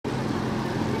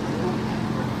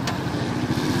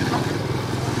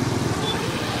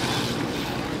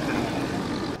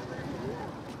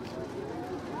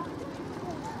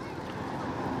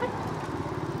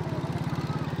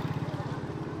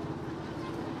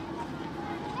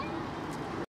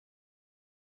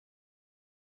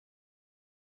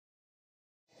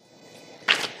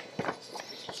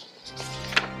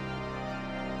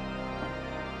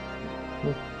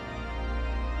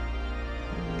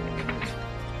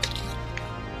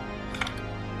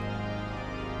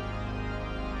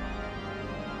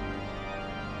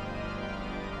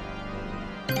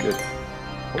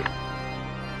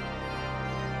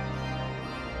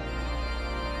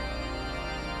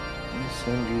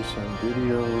send you some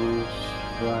videos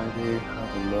Friday.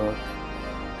 Have a look.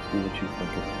 See what you think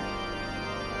of them.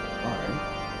 All right.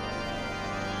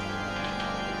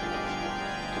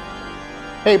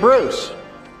 Hey, Bruce.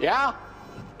 Yeah?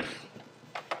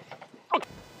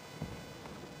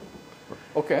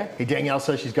 Okay. Hey, Danielle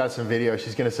says she's got some videos.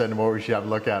 She's going to send them over. You should have a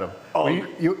look at them. Oh. Are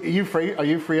you free? Are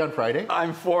you free on Friday?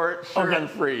 I'm for it. Sure, Okay. I'm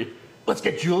free. Let's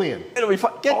get Julian. It'll be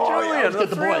fun. Get Julian. Yeah, let's the get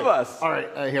the three boy. of us. All right,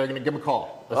 here, I'm going to give him a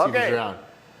call. Let's see if he's Okay. around.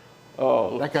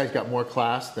 Oh. That guy's got more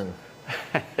class than,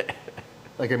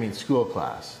 like, I mean, school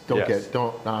class. Yes.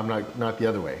 No, I'm not the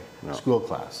other way. No. School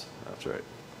class. That's right.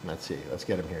 Let's see. Let's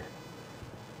get him here.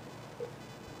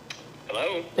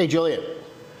 Hello. Hey, Julian.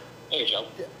 Hey, Joe.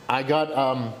 I got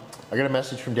a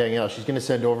message from Danielle. She's going to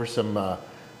send over some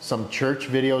church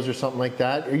videos or something like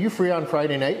that. Are you free on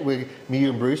Friday night? Me,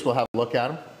 you, and Bruce will have a look at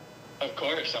them. Of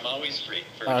course, I'm always free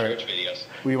for All church right. videos.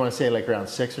 We want to say like around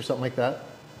 6 or something like that.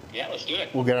 Yeah, let's do it.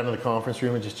 We'll get out of the conference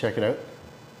room and just check it out.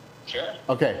 Sure.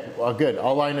 Okay. Well, good.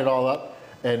 I'll line it all up,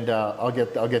 and I'll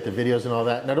get the videos and all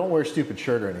that. Now, don't wear a stupid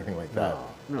shirt or anything like that.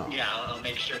 No. Yeah, I'll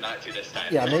make sure not to this time.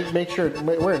 Yeah, make sure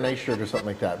wear a nice shirt or something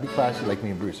like that. Be classy like me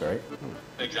and Bruce. All right.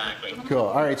 Exactly. Cool.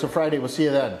 All right. So Friday, we'll see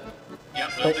you then.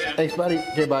 Yep, will do. Thanks, buddy.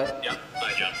 Okay, bye. Yep,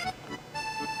 bye, John.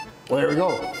 Well, there we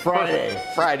go. Friday.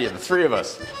 Friday, the three of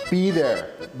us. Be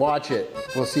there. Watch it.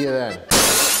 We'll see you then.